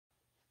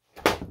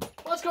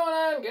What's going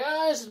on,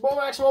 guys? It's Bo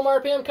Maximum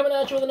RPM coming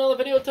at you with another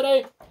video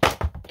today.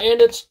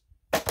 And it's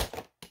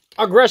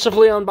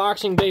aggressively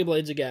unboxing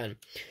Beyblades again.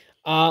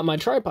 My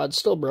tripod's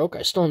still broke.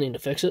 I still need to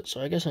fix it,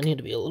 so I guess I need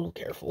to be a little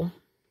careful.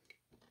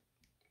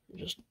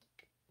 Just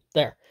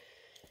there.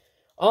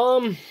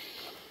 World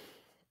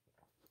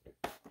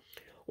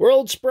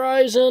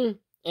Spryzen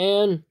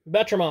and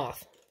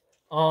Betramoth.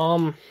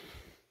 I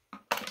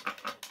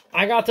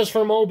got this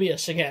from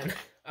Mobius again.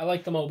 I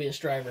like the Mobius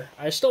driver.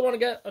 I still want to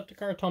get a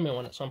Takara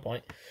one at some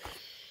point.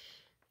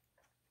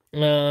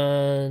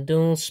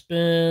 Dual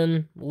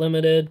spin,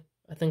 limited.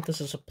 I think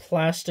this is a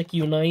plastic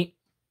Unite.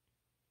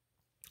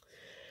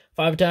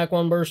 5 attack,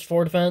 1 burst,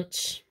 4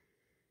 defense.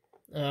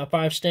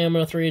 5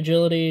 stamina, 3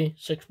 agility,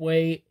 6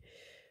 weight.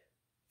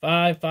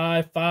 5,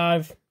 5,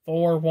 5,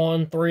 4,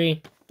 1,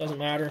 3. Doesn't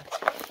matter.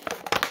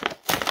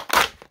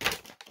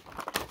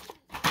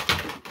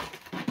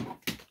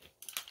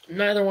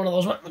 Neither one of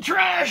those went in the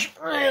trash.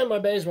 And my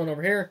base went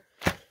over here.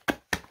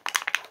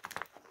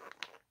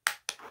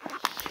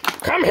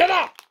 Come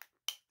hither!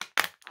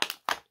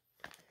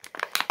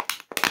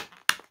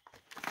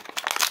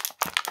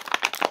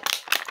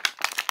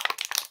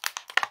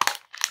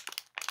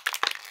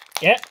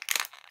 Get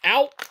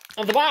out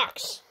of the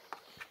box.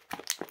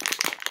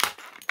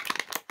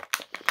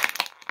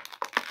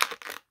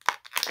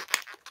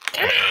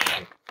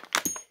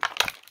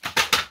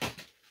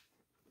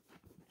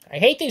 I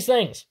hate these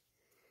things.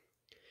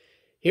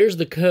 Here's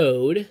the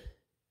code.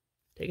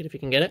 Take it if you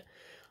can get it.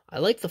 I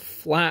like the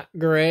flat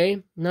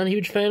gray. Not a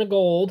huge fan of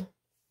gold.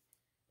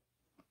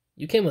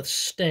 You came with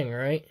Sting,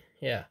 right?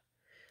 Yeah.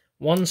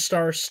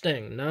 1-star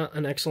Sting. Not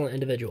an excellent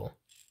individual.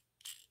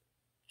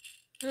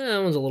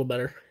 That one's a little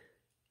better.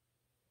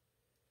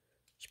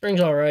 Spring's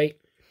alright.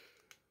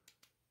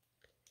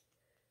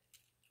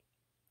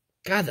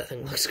 God, that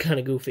thing looks kind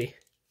of goofy.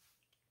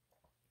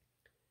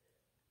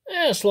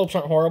 Slopes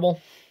aren't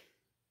horrible.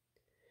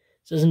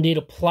 This is indeed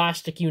a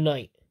plastic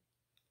Unite.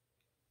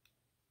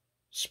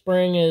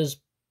 Spring is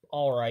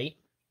alright.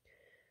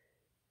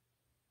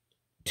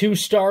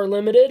 2-star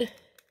limited.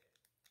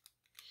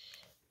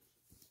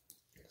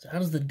 So how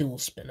does the dual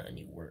spin on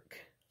you work?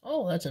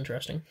 Oh, that's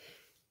interesting.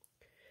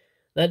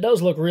 That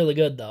does look really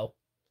good, though.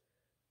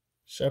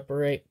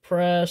 Separate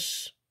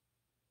press.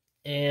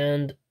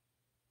 And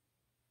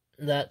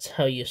that's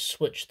how you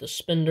switch the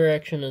spin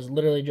direction, is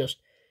literally just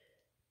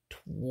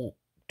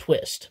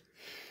twist.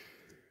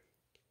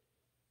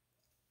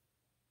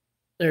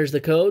 There's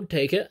the code,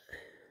 take it.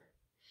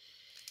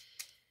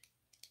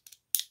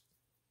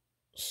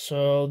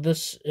 So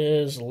this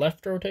is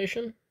left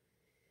rotation.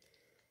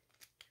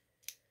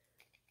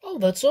 Oh,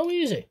 that's so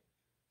easy.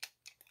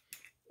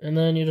 And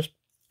then you just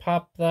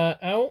pop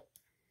that out,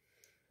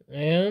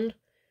 and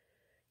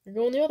you're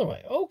going the other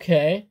way.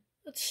 Okay,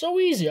 that's so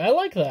easy. I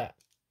like that.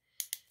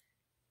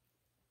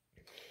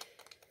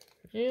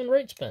 And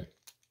right spin.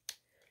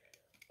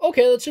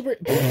 Okay, that's super...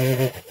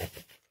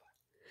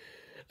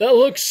 That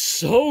looks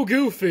so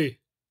goofy.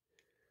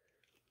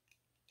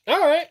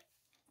 Alright.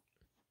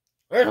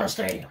 Where's my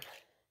stadium?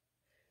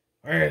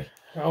 Where's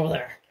over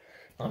there?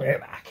 I'll be right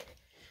back.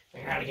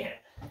 I gotta get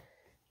it.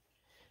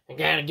 I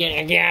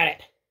got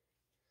it.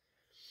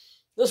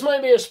 This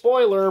might be a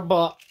spoiler,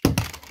 but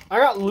I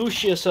got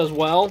Lucius as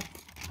well.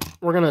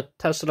 We're gonna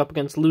test it up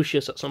against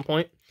Lucius at some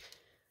point.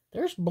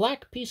 There's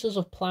black pieces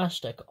of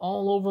plastic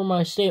all over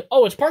my stadium.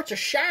 Oh, it's parts of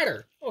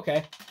Shatter.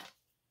 Okay.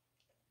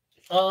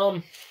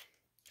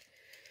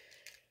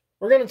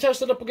 We're going to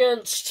test it up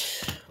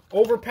against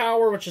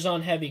Overpower, which is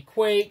on Heavy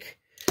Quake,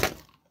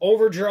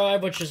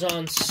 Overdrive, which is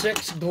on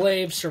 6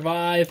 Glaive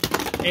Survive,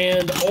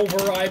 and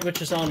Override,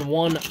 which is on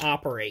 1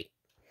 Operate.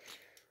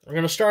 We're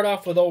going to start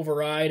off with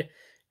Override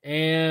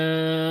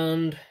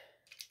and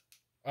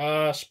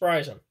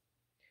Spryzen.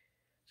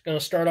 It's going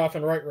to start off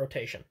in right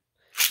rotation.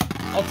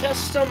 I'll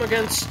test them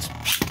against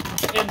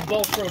in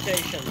both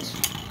rotations.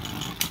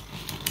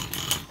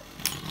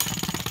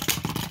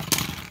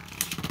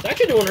 It's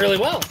actually doing really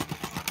well.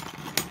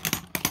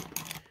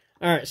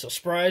 Alright, so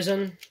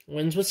Spryzen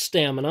wins with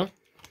stamina.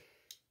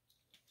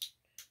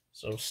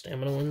 So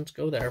stamina wins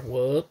go there.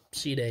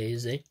 Whoopsie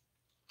daisy.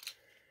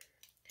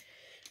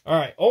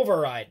 Alright,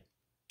 Override.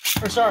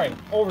 Or sorry,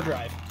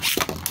 Overdrive.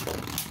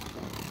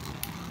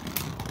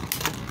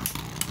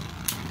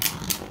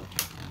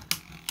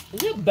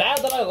 Is it bad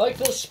that I like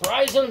this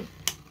Spryzen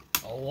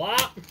a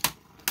lot?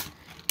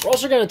 We're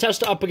also going to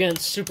test it up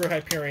against Super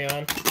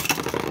Hyperion.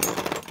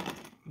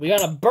 We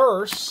got a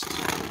burst.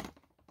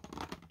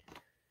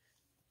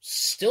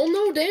 Still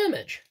no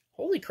damage.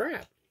 Holy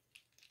crap.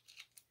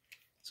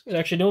 This is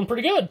actually doing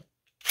pretty good.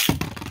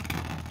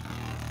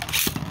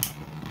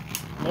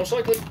 Most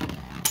likely...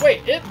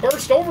 Wait, it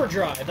burst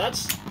Overdrive.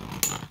 That's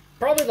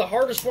probably the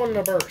hardest one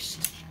to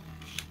burst.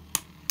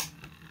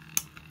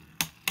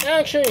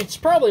 Actually, it's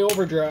probably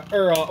Overdrive,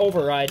 or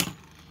Override.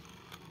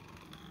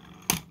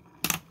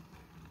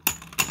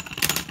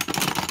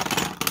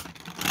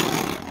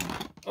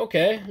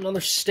 Okay,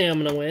 another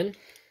stamina win.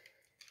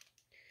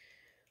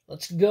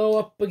 Let's go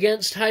up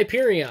against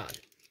Hyperion.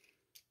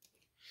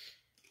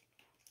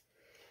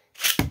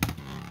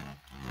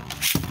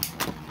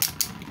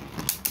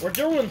 We're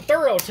doing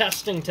thorough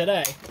testing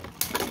today.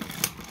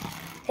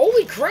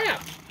 Holy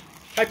crap!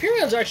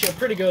 Hyperion's actually a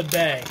pretty good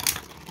bay.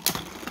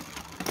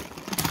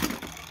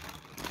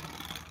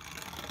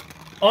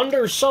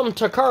 Under some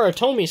Takara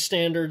Tomy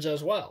standards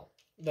as well.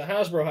 The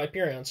Hasbro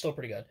Hyperion's still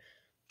pretty good.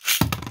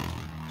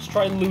 Let's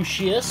try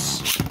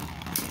Lucius.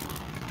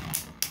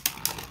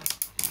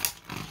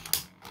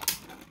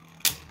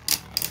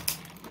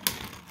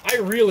 I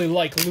really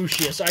like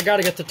Lucius. I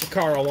gotta get the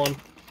Takara one.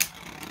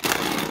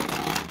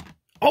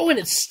 Oh, and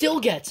it still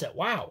gets it.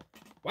 Wow.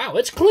 Wow,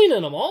 it's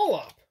cleaning them all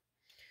up.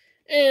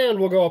 And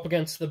we'll go up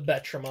against the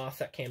Betramoth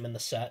that came in the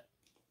set.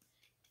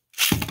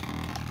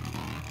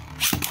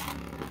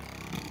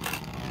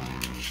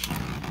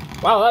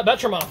 Wow, that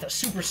Betramoth is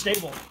super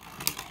stable.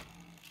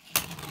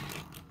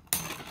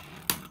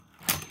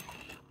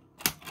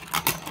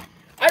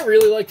 I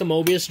really like the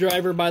Mobius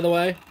driver, by the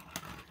way.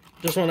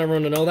 Just want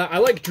everyone to know that. I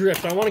like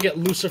Drift. I want to get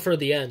Lucifer at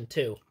the end,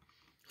 too.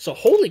 So,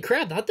 holy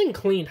crap, that thing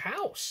cleaned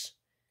house.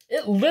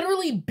 It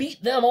literally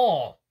beat them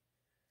all.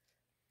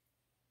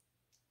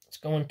 Let's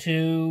go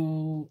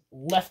into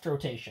left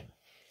rotation.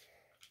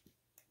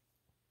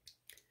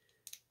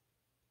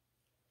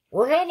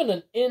 We're having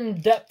an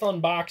in-depth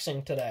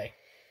unboxing today.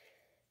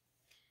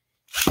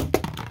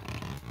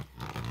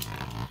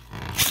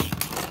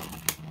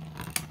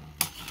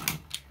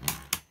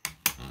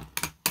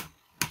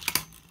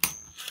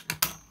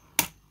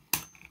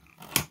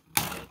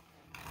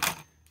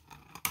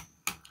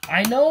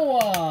 I know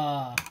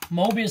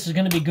Mobius is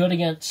going to be good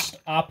against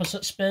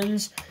opposite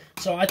spins,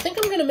 so I think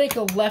I'm going to make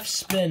a left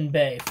spin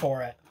bay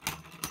for it.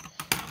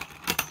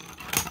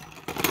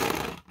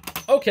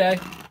 Okay,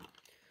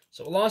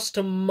 so lost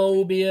to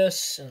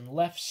Mobius and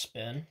left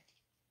spin.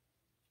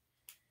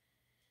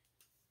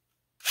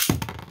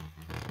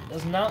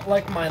 Does not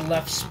like my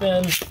left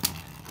spin.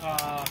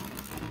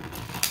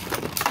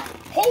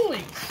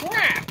 Holy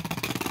crap!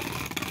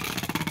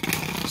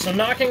 So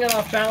knocking it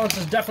off balance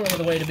is definitely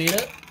the way to beat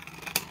it.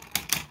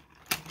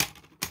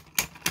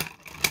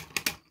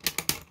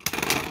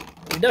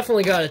 We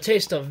definitely got a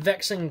taste of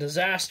vexing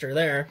disaster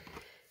there.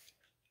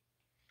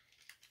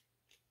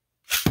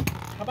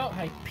 How about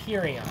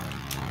Hyperion?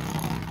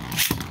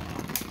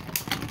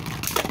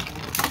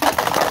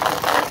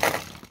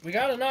 We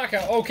got a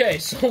knockout. Okay,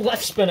 so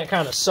left spin it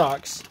kind of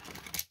sucks.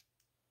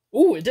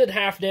 Ooh, it did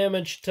half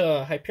damage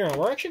to Hyperion.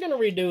 We're actually going to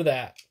redo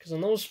that, because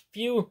in those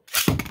few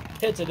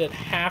hits it did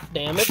half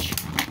damage.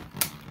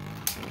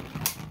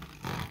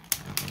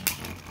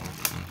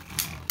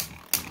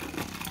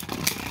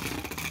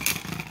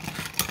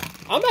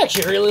 I'm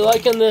actually really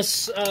liking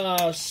this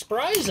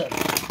Spryzen.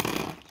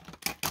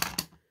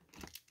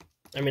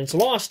 I mean, it's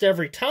lost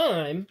every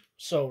time,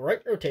 so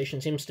right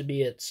rotation seems to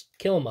be its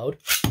kill mode.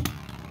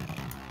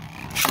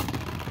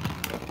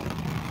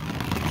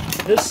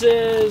 This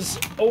is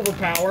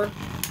Overpower.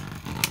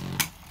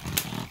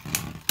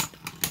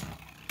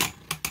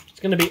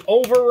 It's going to be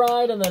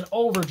Override and then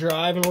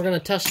Overdrive, and we're going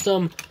to test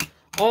them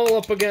all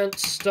up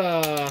against...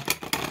 Wow,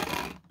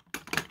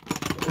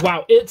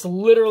 it's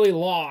literally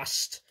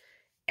lost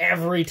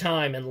every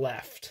time and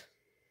left.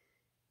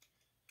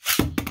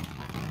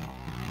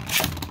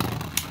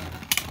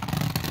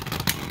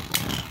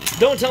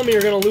 Don't tell me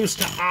you're going to lose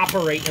to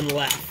Operate and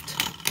left.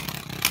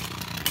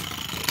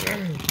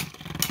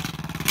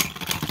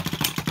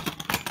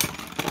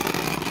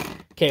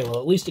 Okay,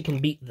 well, at least it can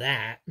beat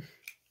that.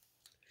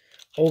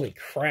 Holy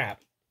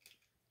crap.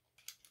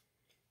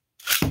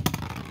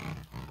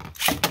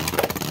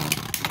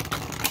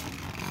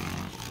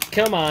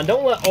 Come on,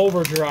 don't let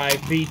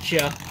Overdrive beat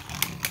you.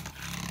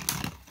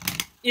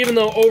 Even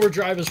though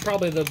Overdrive is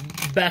probably the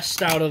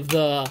best out of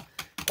the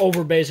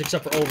Overbays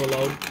except for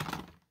Overload.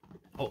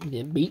 Oh,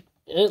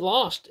 it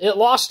lost. It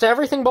lost to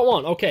everything but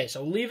one. Okay,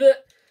 so leave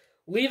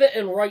it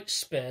in right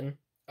spin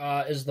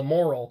is the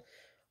moral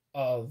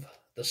of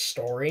the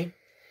story.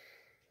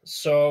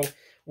 So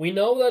we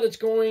know that it's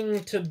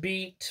going to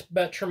beat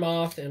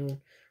Betramoth in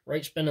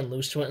right spin and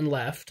lose to it in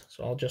left.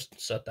 So I'll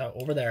just set that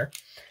over there.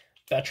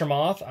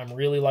 Betramoth, I'm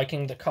really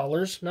liking the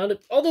colors. Not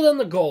other than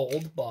the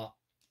gold, but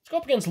let's go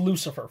up against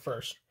Lucifer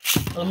first.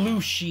 Or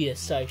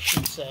Lucius, I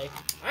should say.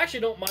 I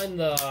actually don't mind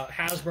the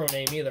Hasbro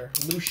name either.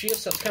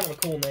 Lucius, that's kind of a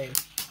cool name.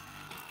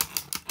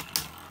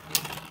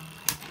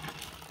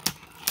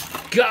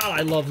 God,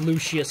 I love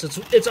Lucius.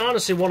 It's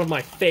honestly one of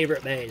my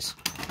favorite bays.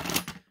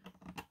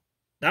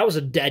 That was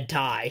a dead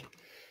tie.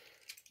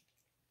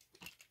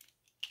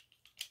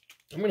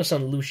 I'm going to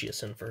send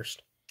Lucius in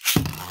first.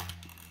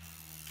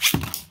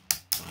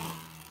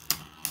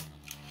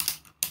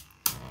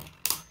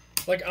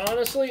 Like,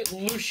 honestly,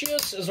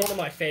 Lucius is one of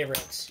my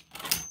favorites.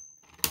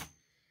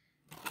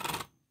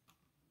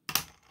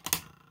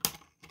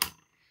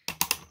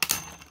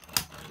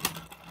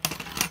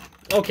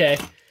 Okay,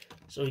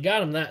 so we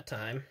got him that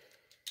time.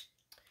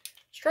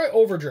 Let's try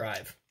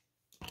Overdrive.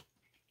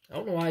 I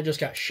don't know why I just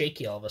got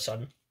shaky all of a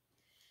sudden.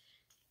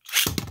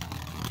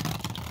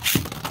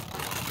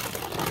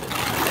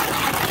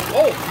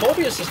 Oh,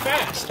 Mobius is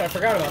fast. I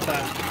forgot about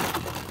that.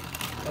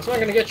 That's not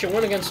going to get you a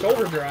win against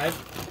Overdrive.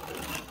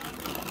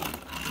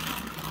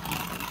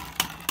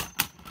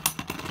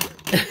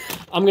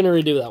 I'm going to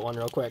redo that one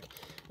real quick.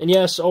 And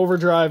yes,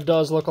 Overdrive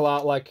does look a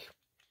lot like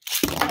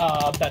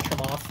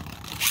Betromoth.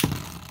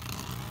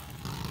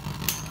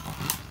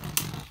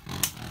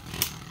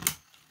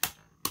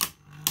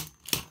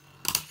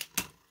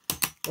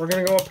 We're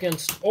going to go up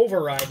against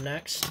Override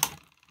next.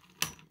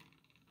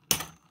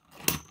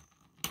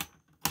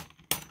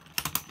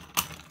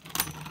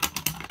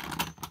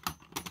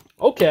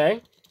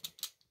 Okay.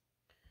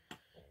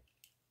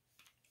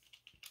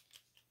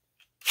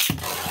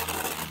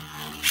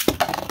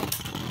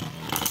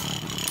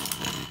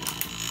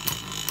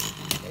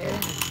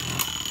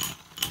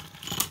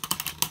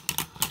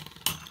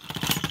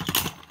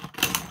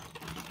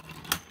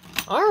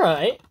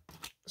 Alright.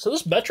 So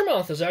this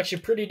Betromoth is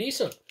actually pretty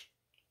decent.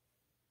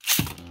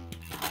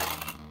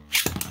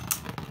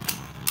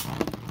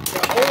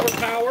 Got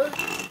Overpower.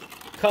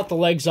 Cut the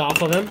legs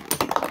off of him.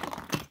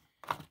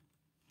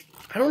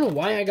 I don't know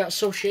why I got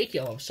so shaky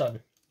all of a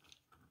sudden.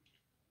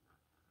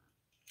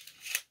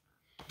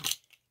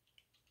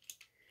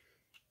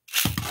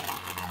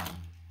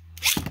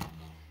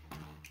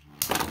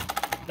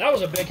 That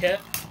was a big hit.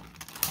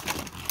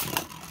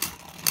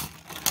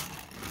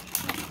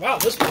 Wow,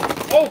 this...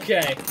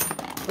 Okay.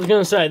 I was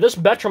going to say, this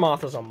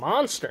Betromoth is a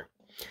monster.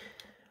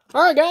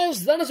 Alright,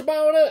 guys, that is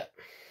about it.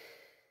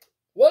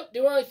 What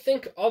do I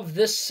think of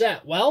this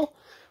set? Well,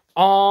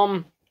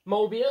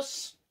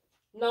 Mobius,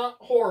 not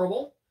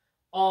horrible.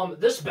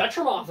 This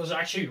Betromoth is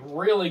actually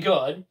really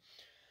good.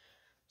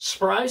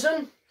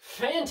 Spryzen,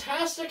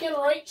 fantastic in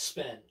right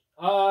spin.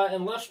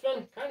 And left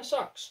spin, kind of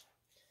sucks.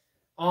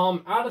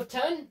 Out of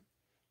 10,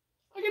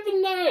 I give it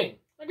a 9.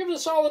 I give it a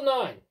solid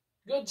 9.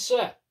 Good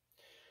set.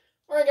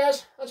 Alright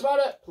guys, that's about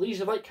it. Please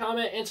like,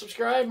 comment, and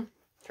subscribe.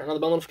 Turn on the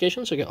bell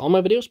notifications so you get all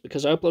my videos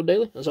because I upload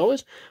daily, as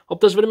always.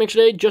 Hope this video makes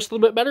your day just a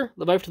little bit better.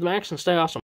 Live life to the max and stay awesome.